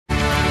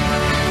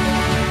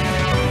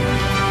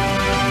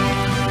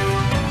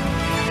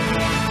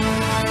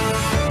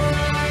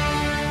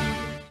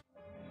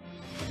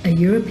A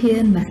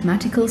European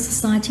Mathematical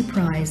Society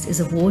Prize is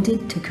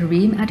awarded to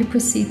Karim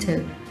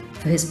Adiprosito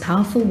for his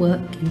powerful work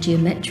in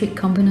geometric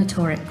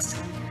combinatorics,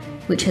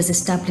 which has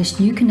established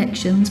new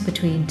connections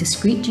between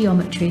discrete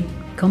geometry,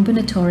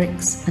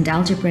 combinatorics, and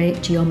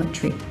algebraic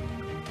geometry.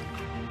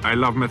 I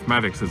love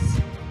mathematics.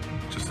 It's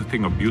just a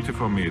thing of beauty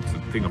for me. It's a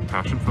thing of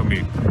passion for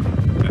me.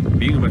 And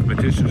being a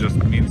mathematician just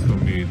means for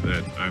me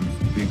that I'm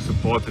being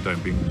supported,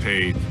 I'm being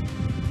paid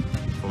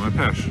for my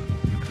passion.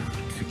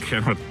 You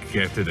cannot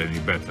get it any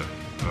better.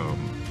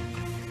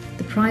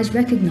 The prize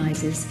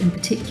recognizes, in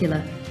particular,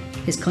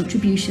 his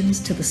contributions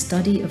to the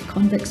study of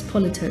convex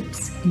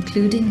polytopes,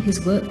 including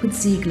his work with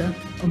Ziegler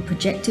on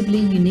projectively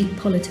unique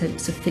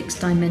polytopes of fixed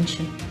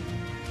dimension,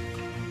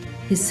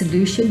 his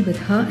solution with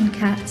Her and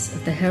Katz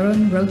of the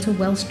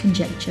Heron-Rotor-Welsh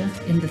conjecture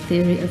in the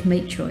theory of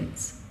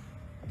matroids,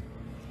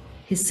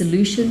 his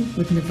solution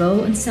with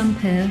Neveu and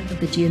Sampere of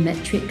the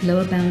geometric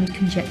lower bound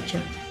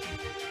conjecture,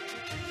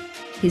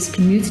 his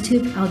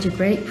commutative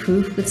algebraic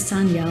proof with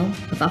Sanyal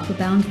of upper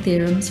bound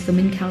theorems for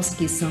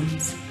Minkowski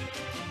sums,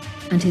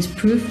 and his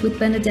proof with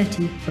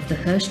Benedetti of the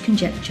Hirsch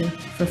conjecture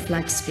for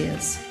flag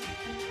spheres.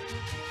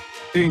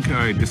 I think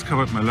I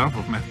discovered my love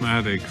of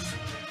mathematics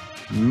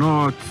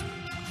not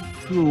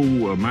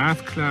through a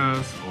math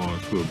class or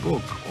through a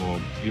book or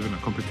even a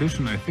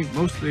competition. I think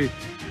mostly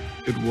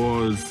it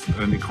was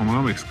an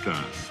economics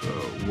class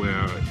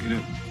where in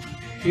a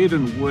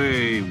hidden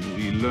way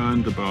we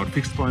learned about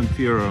fixed point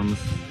theorems,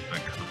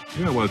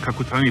 like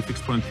Kakutani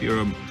fixed point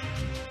theorem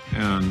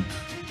and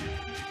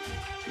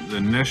the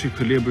Nash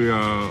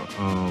equilibria,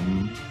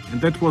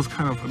 and that was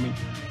kind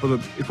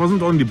of, it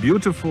wasn't only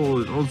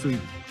beautiful, it also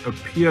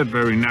appeared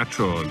very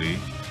naturally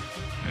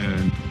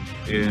and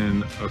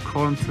in a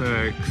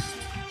context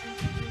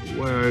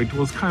where it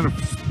was kind of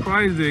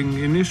surprising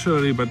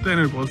initially, but then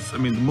it was, the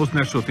most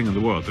natural thing in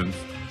the world, and it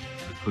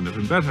couldn't have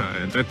been better.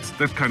 And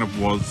that kind of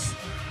was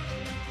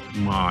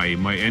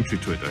my entry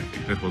to it, I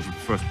think. That was the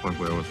first point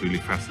where I was really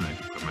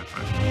fascinated by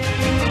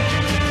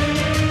mathematics.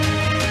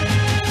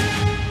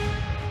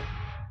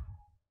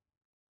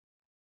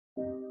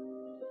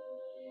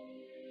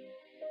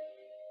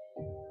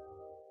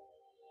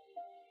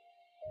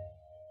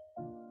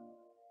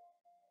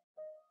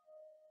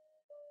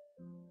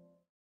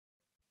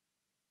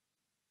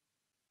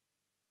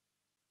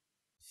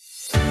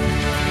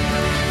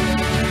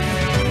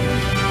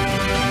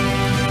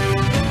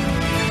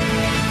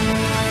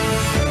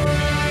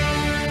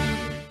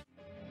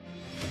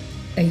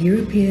 A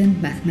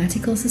European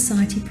Mathematical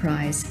Society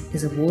Prize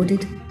is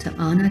awarded to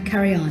Anna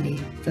Cariani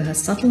for her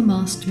subtle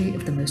mastery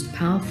of the most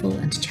powerful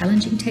and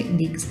challenging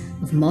techniques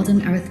of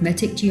modern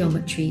arithmetic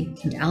geometry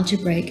and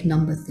algebraic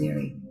number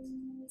theory.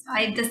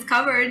 I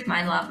discovered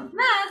my love of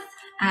math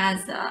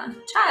as a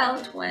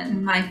child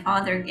when my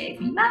father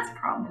gave me math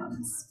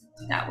problems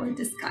that were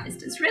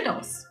disguised as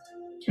riddles.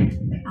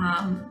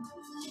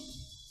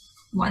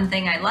 One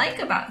thing I like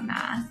about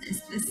math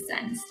is this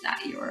sense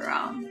that you're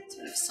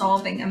sort of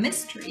solving a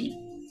mystery.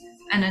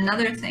 And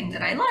another thing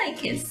that I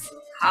like is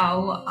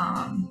how,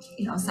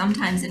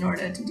 sometimes in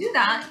order to do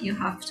that, you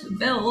have to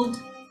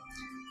build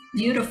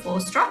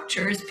beautiful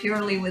structures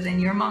purely within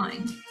your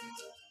mind.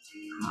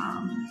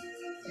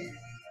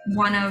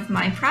 One of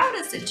my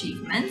proudest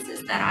achievements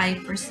is that I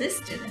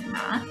persisted in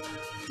math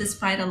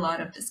despite a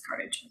lot of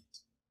discouragement.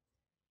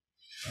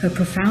 Her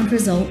profound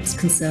results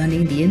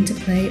concerning the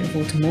interplay of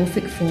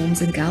automorphic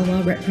forms and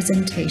Galois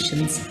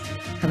representations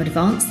have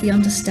advanced the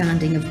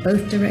understanding of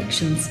both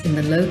directions in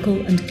the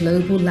local and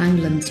global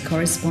Langland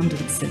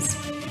correspondences.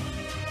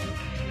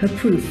 Her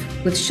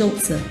proof with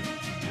Schulze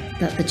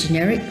that the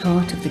generic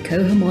part of the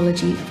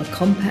cohomology of a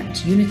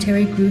compact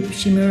unitary group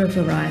Shimura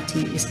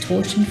variety is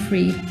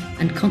torsion-free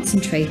and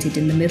concentrated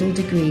in the middle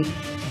degree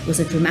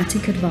was a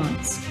dramatic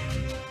advance,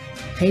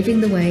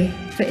 paving the way,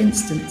 for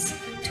instance,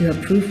 to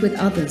her proof with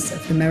others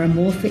of the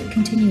meromorphic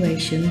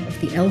continuation of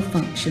the L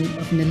function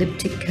of an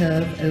elliptic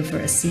curve over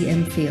a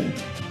CM field.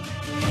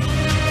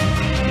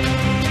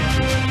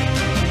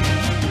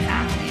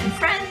 Family and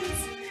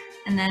friends,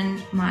 and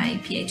then my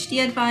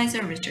PhD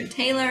advisor, Richard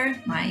Taylor,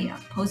 my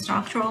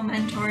postdoctoral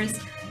mentors,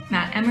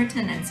 Matt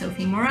Emerton and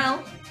Sophie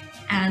Morel,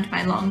 and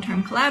my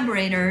long-term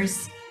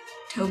collaborators,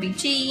 Toby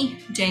G.,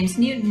 James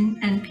Newton,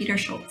 and Peter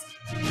Schulze.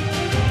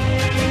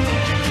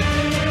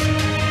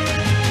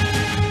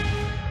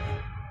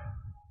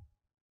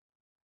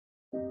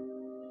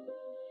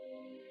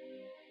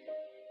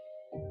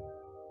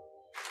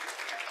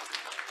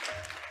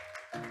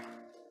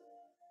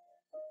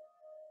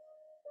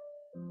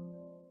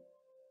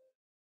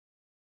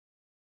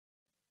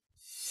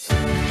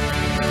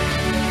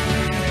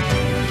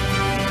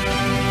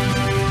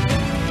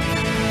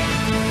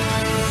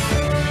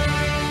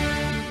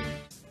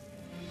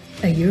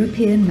 A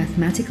European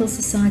Mathematical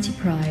Society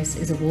Prize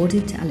is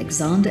awarded to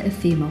Alexander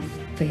Efimov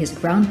for his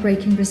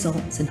groundbreaking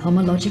results in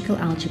homological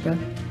algebra,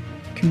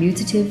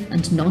 commutative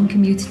and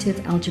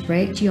non-commutative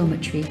algebraic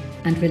geometry,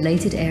 and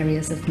related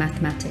areas of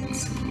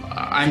mathematics.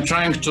 I'm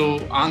trying to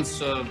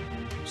answer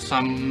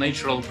some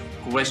natural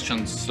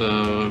questions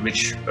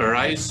which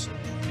arise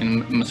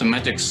in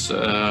mathematics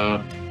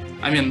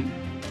I mean,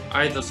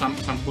 either some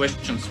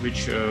questions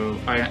which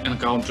I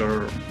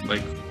encounter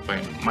like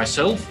by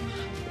myself,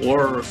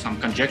 or some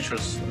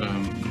conjectures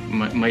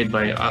made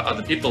by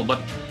other people. But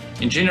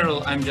in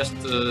general, I'm just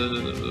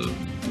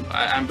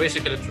I'm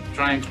basically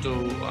trying to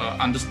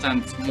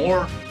understand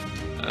more,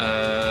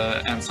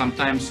 and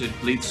sometimes it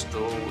leads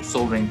to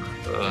solving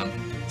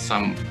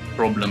some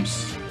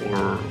problems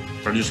or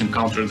producing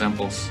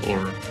counterexamples,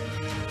 or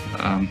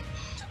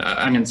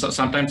I mean,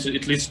 sometimes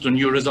it leads to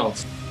new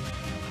results.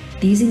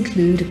 These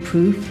include a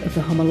proof of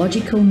the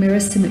homological mirror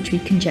symmetry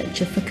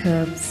conjecture for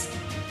curves,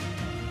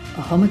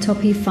 a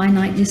homotopy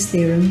finiteness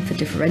theorem for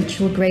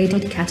differential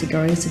graded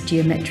categories of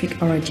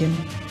geometric origin,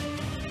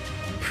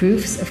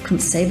 proofs of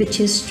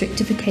Kontsevich's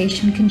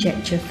strictification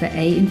conjecture for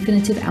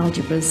A-infinitive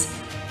algebras,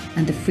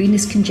 and the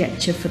freeness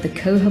conjecture for the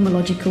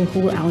cohomological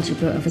Hall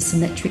algebra of a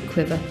symmetric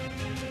quiver,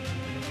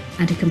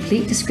 and a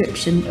complete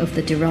description of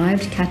the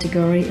derived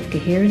category of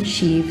coherent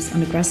sheaves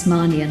on a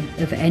Grassmannian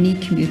of any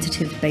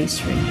commutative base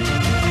ring.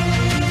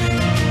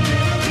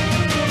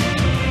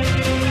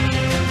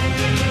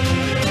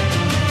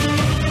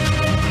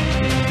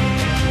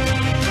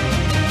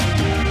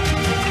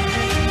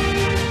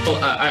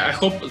 Well, I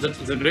hope that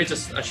the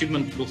greatest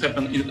achievement will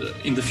happen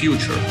in the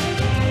future.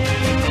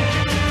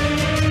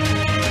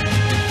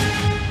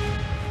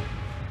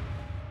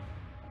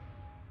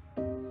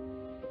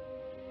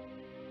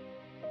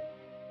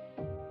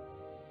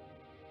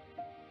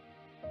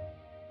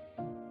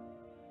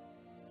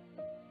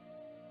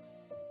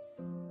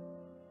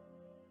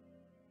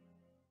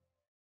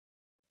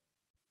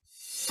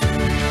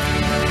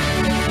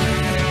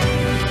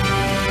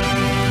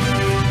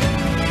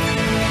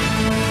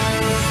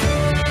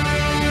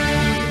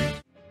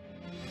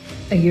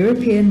 A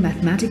European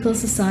Mathematical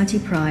Society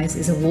Prize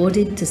is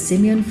awarded to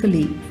Simeon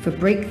Philippe for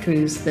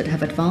breakthroughs that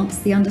have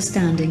advanced the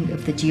understanding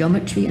of the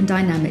geometry and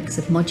dynamics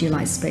of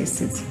moduli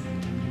spaces.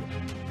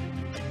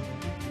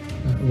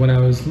 When I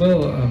was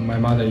little, my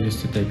mother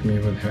used to take me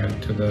with her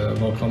to the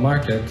local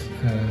market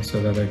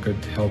so that I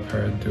could help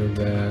her do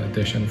the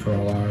addition for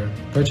all our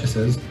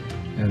purchases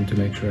and to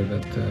make sure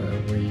that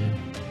we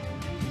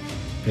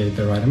paid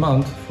the right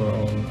amount for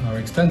all our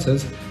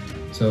expenses.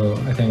 So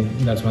I think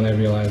that's when I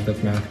realized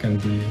that math can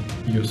be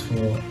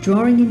useful.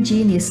 Drawing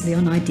ingeniously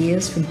on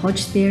ideas from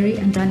Hodge theory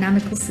and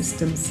dynamical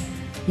systems,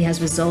 he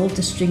has resolved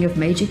a string of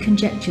major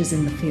conjectures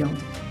in the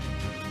field.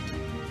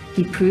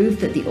 He proved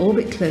that the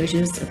orbit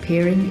closures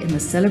appearing in the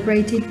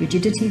celebrated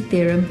rigidity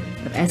theorem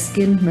of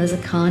Eskin,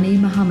 Mirzakhani,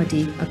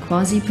 Mohammadi are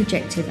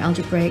quasi-projective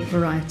algebraic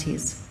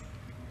varieties.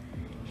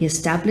 He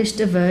established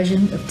a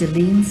version of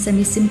Deline's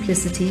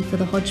semi-simplicity for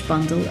the Hodge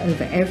bundle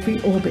over every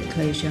orbit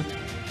closure.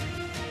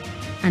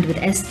 And with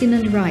Eskin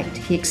and Wright,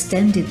 he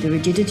extended the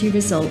rigidity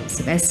results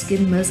of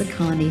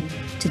Eskin-Mirzakhani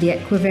to the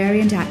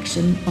equivariant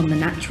action on the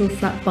natural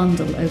flat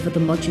bundle over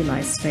the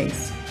moduli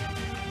space.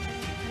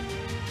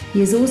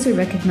 He is also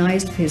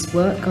recognized for his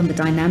work on the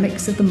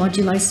dynamics of the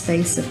moduli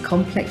space of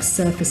complex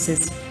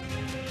surfaces,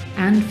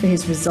 and for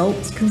his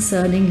results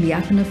concerning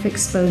Lyapunov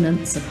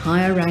exponents of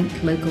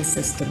higher-ranked local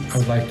systems. I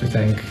would like to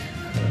thank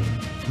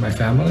my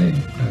family,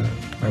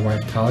 my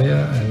wife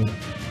Talia, and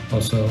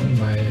also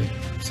my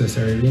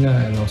sister Irina,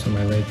 and also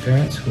my late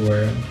parents, who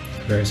were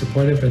very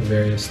supportive at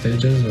various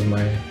stages of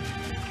my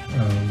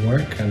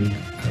work and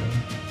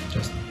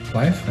just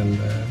life, and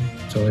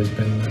it's always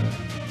been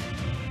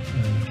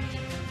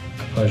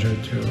a pleasure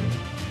to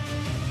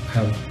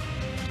have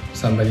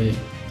somebody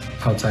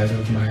outside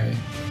of my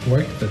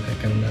work that I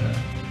can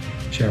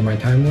share my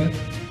time with.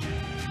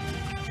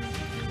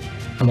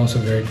 I'm also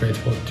very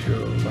grateful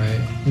to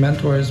my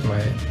mentors,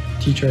 my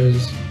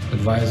teachers,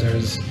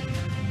 advisors,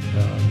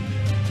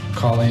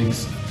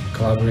 colleagues,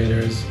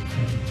 collaborators.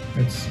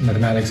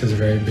 Mathematics is a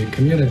very big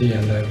community,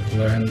 and I've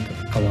learned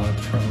a lot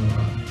from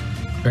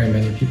very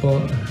many people,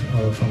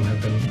 all of whom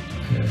have been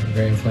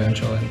very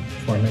influential in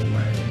forming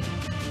my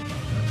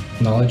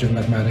knowledge of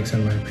mathematics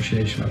and my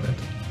appreciation of it.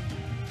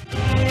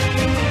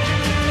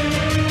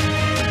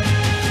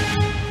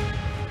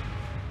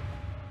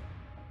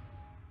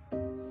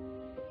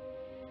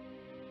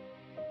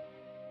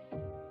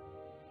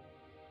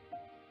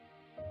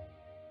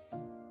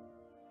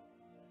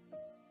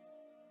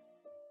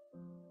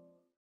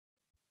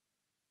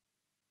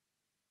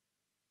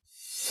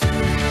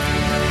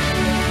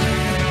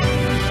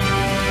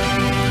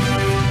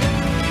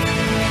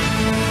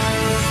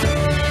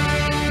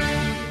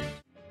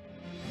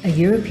 A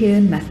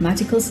European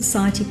Mathematical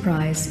Society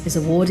Prize is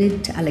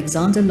awarded to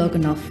Alexander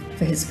Loganov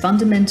for his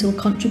fundamental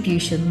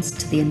contributions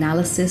to the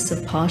analysis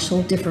of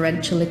partial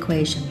differential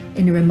equation.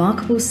 In a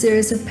remarkable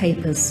series of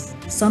papers,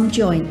 some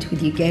joint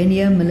with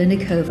Eugenia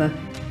Malinikova,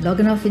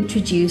 Loganov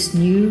introduced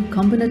new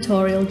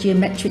combinatorial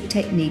geometric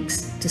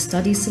techniques to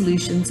study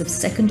solutions of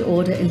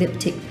second-order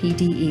elliptic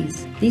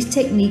PDEs. These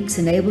techniques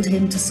enabled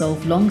him to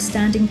solve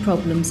long-standing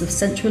problems of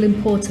central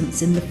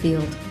importance in the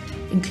field,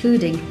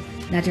 including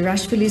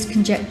Nadirashvili's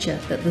conjecture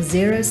that the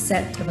zero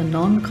set of a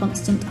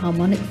non-constant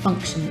harmonic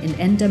function in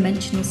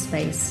n-dimensional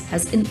space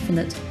has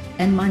infinite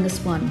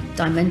n-1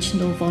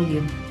 dimensional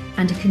volume,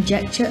 and a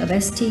conjecture of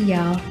St.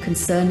 Yao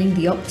concerning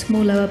the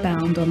optimal lower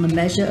bound on the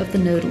measure of the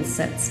nodal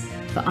sets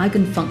for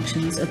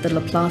eigenfunctions of the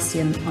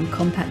Laplacian on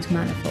compact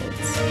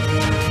manifolds.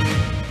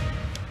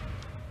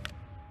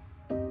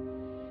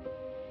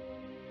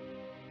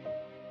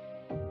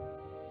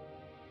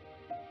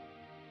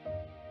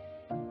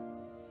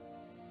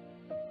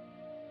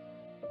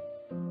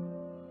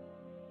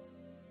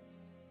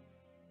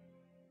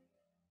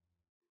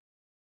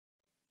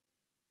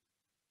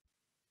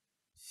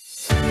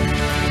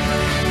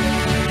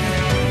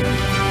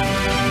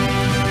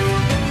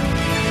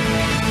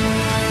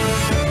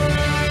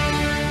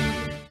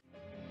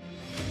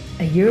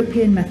 A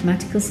European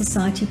Mathematical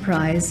Society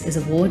Prize is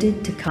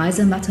awarded to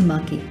Kaisa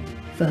Matamaki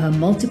for her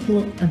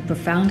multiple and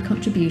profound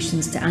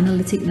contributions to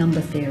analytic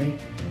number theory,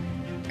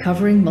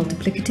 covering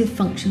multiplicative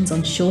functions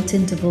on short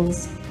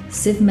intervals,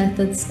 sieve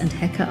methods and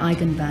Hecke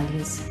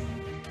eigenvalues.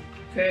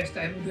 First,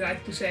 I would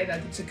like to say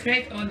that it's a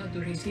great honor to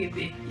receive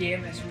the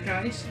EMS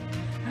Prize,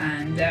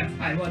 and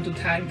I want to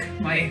thank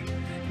my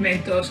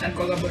mentors and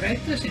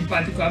collaborators, in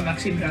particular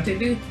Maxime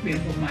Rativille,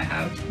 with whom I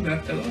have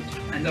worked a lot,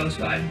 and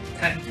also I'm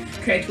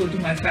grateful to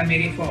my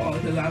family for all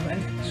the love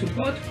and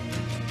support.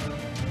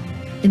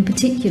 In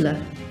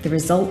particular, the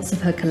results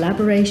of her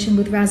collaboration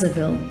with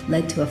Rativille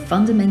led to a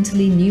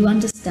fundamentally new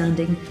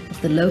understanding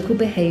of the local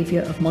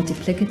behavior of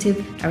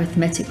multiplicative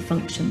arithmetic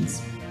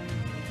functions.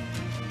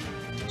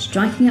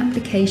 Striking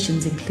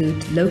applications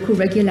include local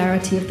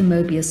regularity of the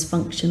Mobius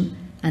function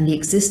and the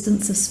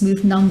existence of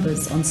smooth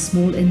numbers on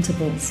small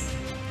intervals,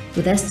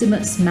 with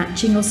estimates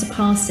matching or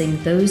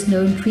surpassing those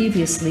known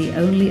previously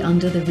only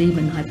under the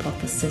Riemann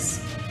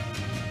hypothesis.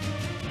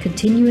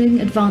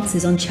 Continuing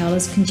advances on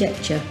Chala's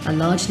conjecture are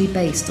largely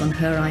based on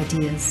her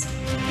ideas.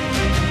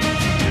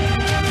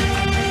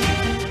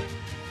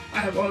 I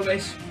have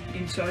always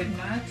enjoyed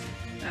math.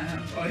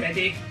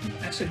 Already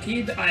as a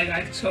kid I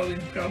liked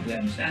solving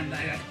problems and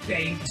I liked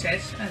playing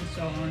chess and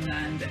so on,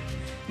 and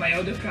my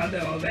older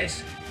brother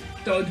always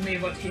told me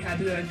what he had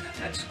learned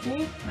at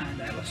school,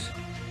 and I was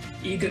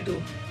eager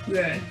to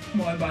learn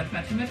more about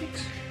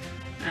mathematics.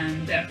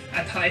 And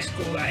at high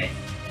school I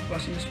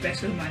was in a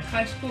special math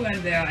high school,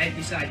 and there I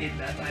decided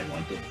that I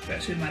want to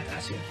pursue math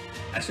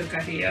as a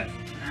career,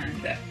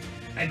 and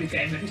I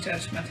became a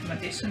research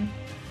mathematician.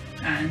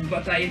 And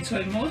what I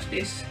enjoy most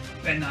is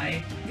when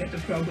I get a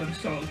problem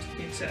solved.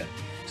 It's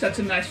such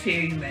a nice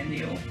feeling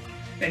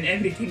when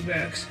everything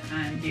works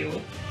and you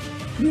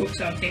prove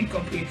something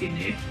completely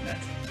new that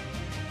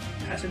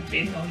hasn't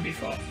been known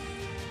before.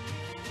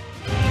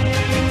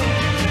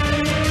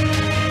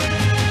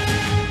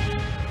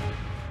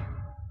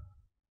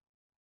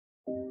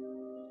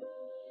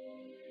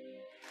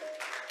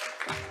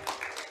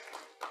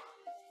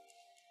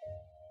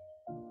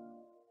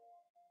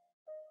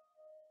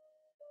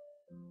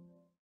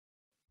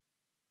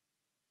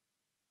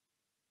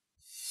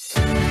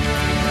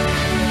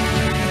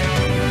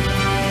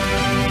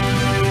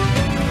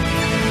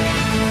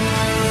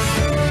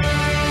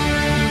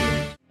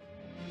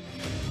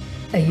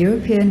 A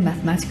European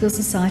Mathematical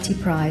Society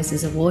Prize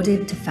is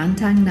awarded to Phan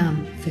Thanh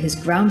Nam for his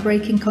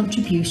groundbreaking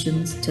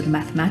contributions to the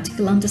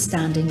mathematical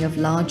understanding of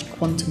large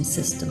quantum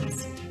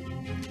systems.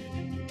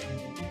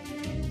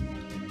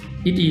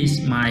 It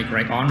is my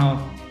great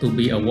honor to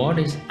be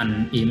awarded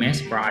an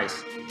EMS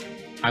Prize.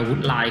 I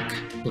would like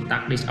to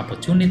take this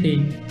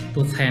opportunity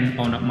to thank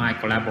all of my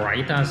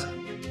collaborators,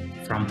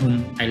 from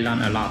whom I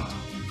learned a lot.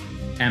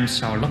 I'm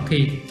so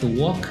lucky to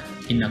work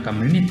in a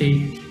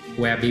community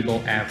where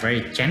people are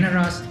very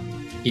generous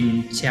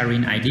in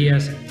sharing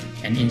ideas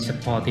and in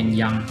supporting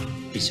young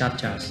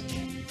researchers.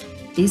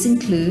 These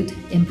include,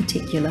 in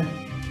particular,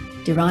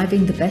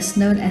 deriving the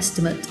best-known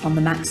estimate on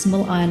the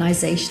maximal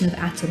ionization of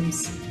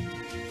atoms,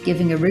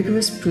 giving a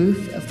rigorous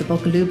proof of the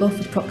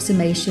Bogolubov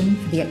approximation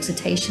for the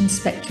excitation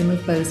spectrum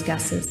of Bose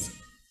gases,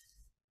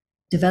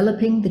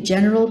 developing the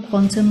general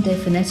quantum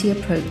Definetti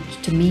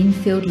approach to mean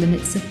field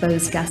limits of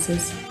Bose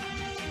gases,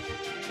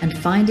 and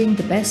finding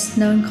the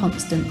best-known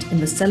constant in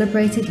the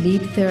celebrated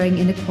Lieb-Thüring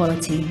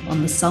inequality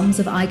on the sums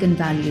of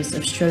eigenvalues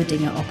of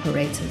Schrödinger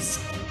operators.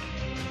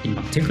 In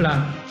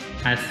particular,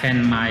 I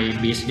thank my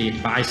PhD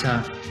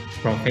advisor,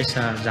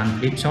 Professor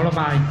Jean-Philippe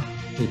Solovay,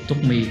 who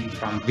took me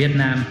from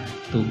Vietnam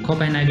to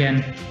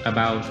Copenhagen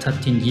about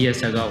 13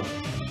 years ago.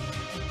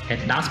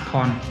 At that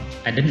point,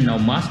 I didn't know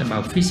much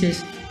about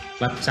physics,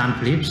 but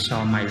Jean-Philippe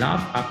saw my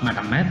love of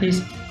mathematics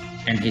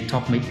and he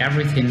taught me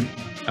everything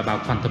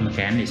about quantum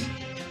mechanics.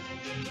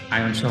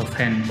 I also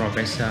thank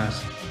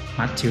Professors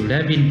Matthew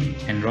Levin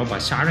and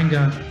Robert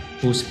Scharinger,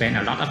 who spent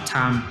a lot of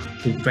time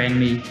to train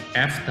me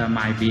after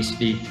my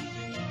PhD.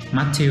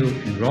 Matthew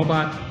and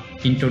Robert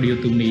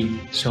introduced to me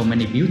so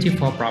many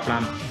beautiful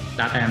problems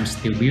that I am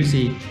still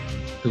busy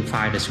to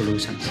find the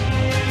solutions.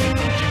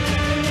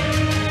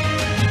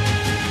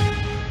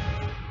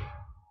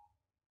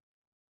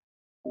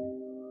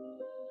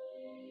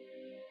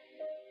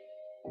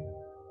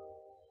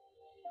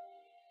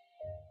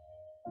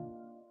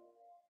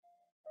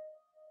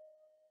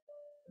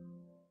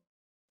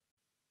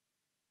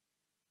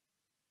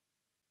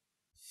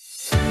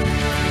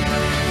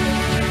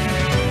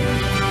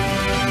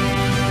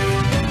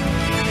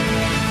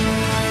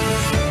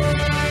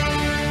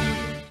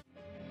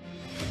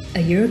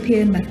 A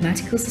European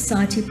Mathematical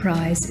Society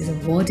Prize is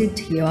awarded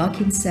to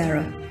Joachim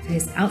Serra for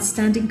his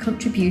outstanding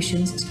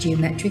contributions to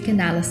geometric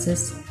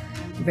analysis,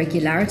 the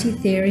regularity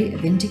theory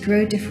of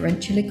integral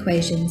differential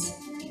equations,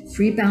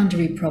 free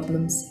boundary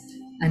problems,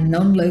 and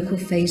non-local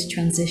phase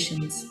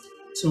transitions.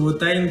 So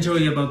what I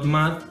enjoy about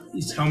math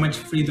is how much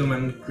freedom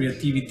and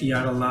creativity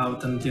are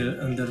allowed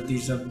under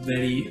these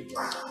very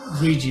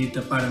rigid,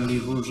 apparently,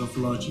 rules of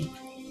logic.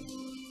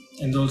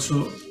 And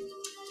also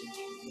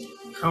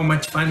how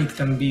much fun it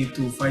can be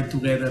to fight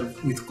together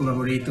with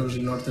collaborators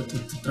in order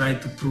to try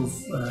to prove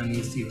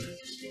new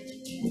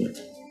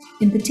theories.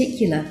 In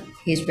particular,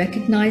 he is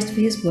recognized for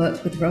his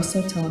work with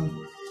Rossauton,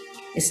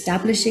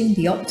 establishing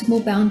the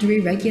optimal boundary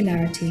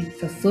regularity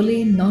for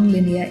fully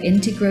nonlinear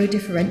integral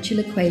differential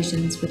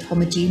equations with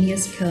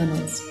homogeneous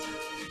kernels,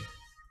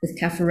 with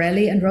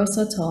Caffarelli and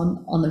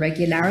Rossauton on the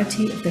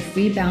regularity of the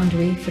free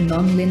boundary for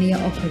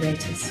nonlinear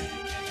operators.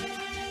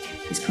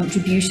 His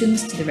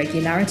contributions to the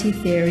regularity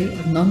theory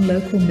of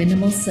non-local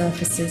minimal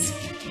surfaces,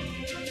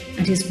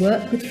 and his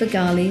work with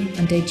Fagali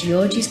and De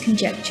Giorgi's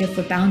conjecture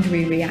for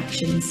boundary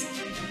reactions,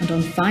 and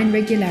on fine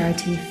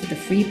regularity for the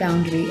free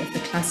boundary of the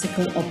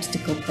classical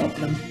obstacle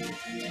problem.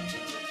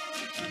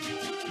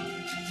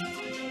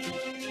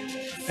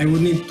 I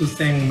would need to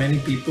thank many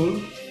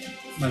people,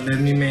 but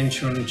let me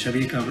mention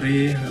Xavier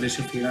Cabré,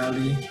 Alessio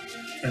Fagali,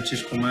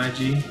 Francesco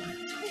Maggi,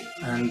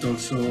 and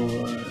also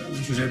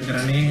Josep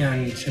Granet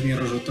and Xavier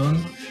Rossauton,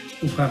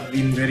 who have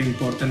been very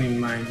important in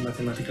my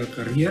mathematical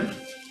career.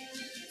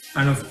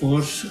 And of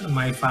course,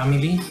 my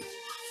family,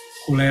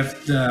 who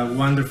left the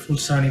wonderful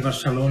sunny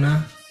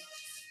Barcelona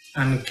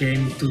and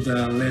came to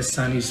the less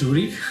sunny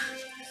Zurich,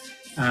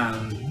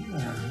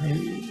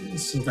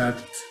 so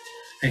that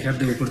I had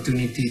the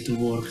opportunity to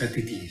work at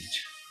ETH.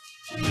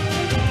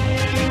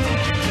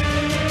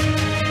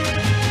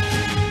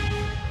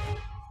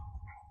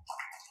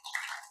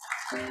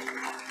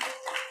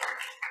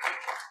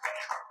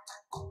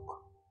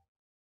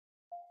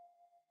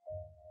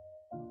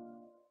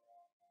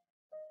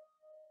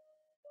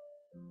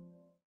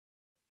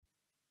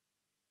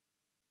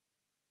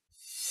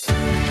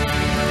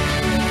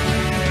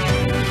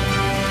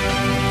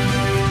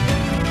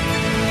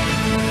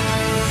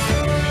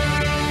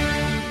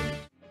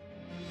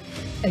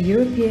 A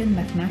European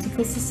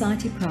Mathematical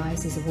Society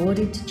Prize is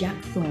awarded to Jack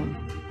Thorne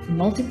for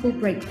multiple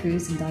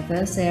breakthroughs in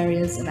diverse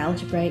areas of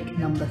algebraic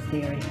number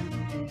theory.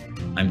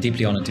 I'm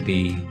deeply honoured to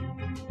be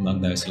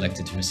among those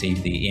selected to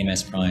receive the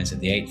EMS Prize at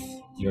the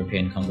 8th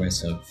European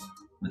Congress of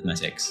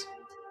Mathematics.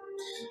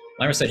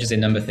 My research is in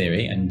number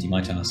theory, and you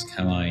might ask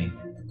how I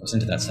got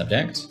into that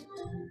subject.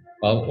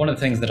 Well, one of the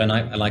things that I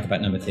like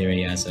about number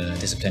theory as a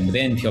discipline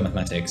within pure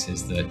mathematics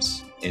is that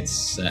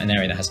it's an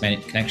area that has many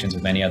connections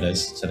with many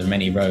others, so there are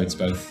many roads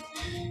both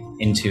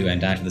into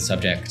and out of the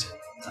subject,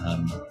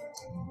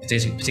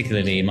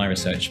 particularly in my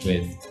research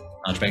with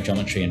algebraic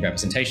geometry and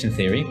representation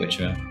theory, which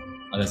are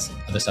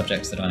other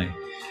subjects that I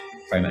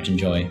very much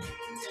enjoy.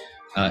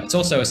 It's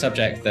also a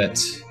subject that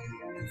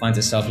finds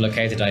itself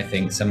located, I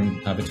think,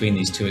 somehow between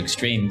these two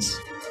extremes.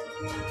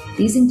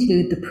 These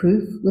include the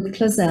proof with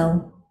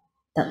Clauzel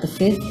that the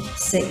 5th,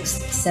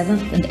 6th,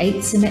 7th and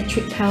 8th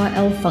symmetric power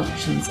L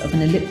functions of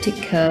an elliptic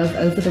curve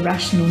over the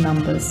rational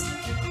numbers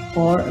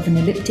or of an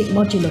elliptic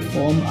modular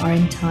form are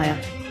entire.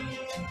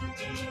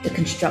 The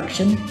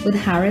construction with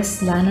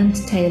Harris, Lan and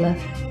Taylor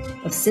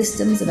of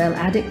systems of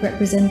L-adic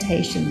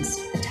representations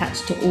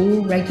attached to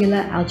all regular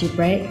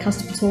algebraic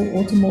cuspidal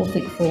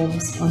automorphic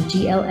forms on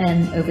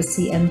GLN over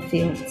CM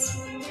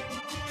fields,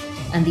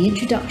 and the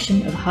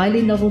introduction of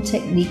highly novel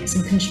techniques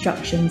and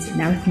constructions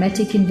in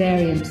arithmetic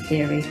invariant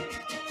theory,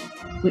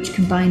 which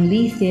combine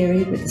Lie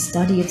theory with the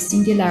study of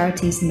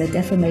singularities and their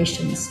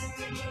deformations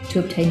to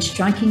obtain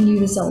striking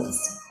new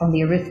results on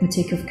the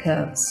arithmetic of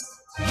curves.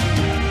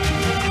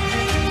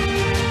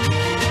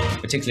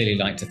 Particularly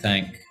like to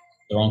thank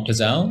Laurent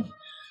Clauzel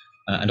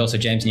and also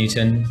James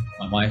Newton,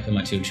 my wife and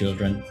my 2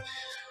 children,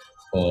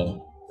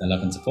 for their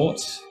love and support.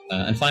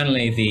 And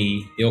finally,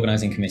 the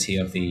organising committee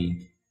of the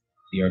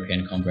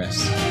European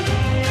Congress.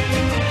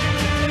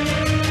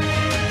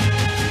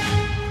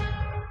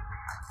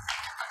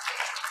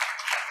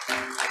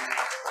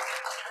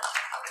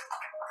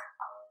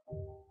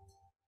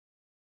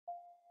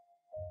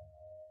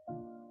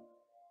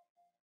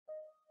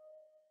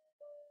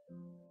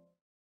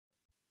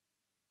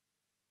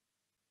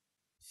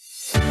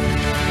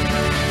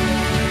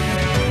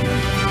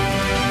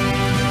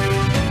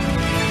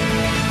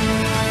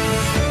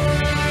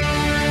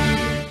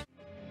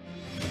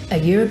 A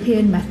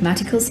European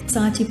Mathematical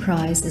Society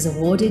Prize is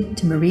awarded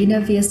to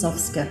Marina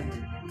Wiasowska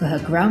for her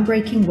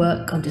groundbreaking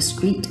work on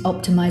discrete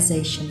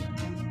optimization.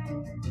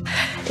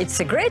 It's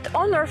a great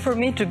honor for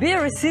me to be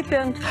a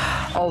recipient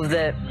of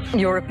the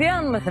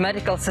European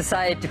Mathematical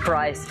Society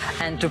Prize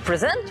and to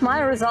present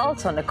my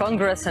results on a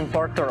congress in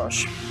Porto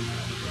Roche.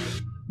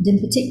 And in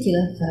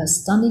particular for her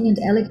stunning and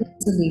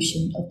elegant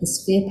solution of the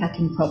sphere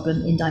packing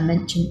problem in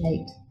dimension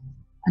 8,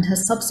 and her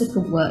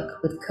subsequent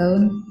work with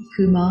Cohen,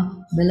 Kumar,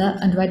 Miller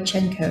and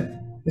Radchenko,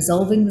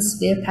 resolving the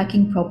sphere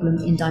packing problem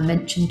in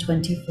dimension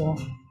 24.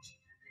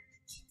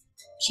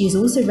 She is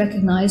also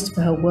recognized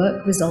for her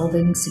work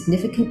resolving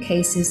significant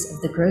cases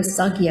of the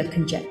Gross-Zagier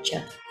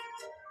conjecture,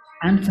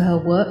 and for her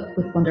work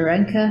with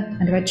Bondarenko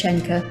and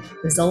Radchenko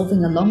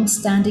resolving a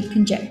long-standing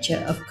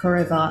conjecture of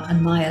Korevar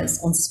and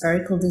Myers on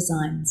spherical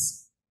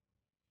designs.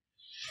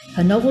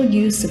 Her novel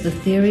use of the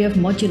theory of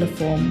modular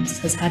forms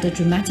has had a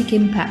dramatic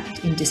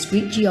impact in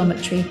discrete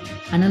geometry,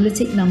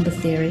 analytic number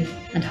theory,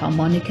 and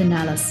harmonic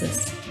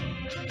analysis.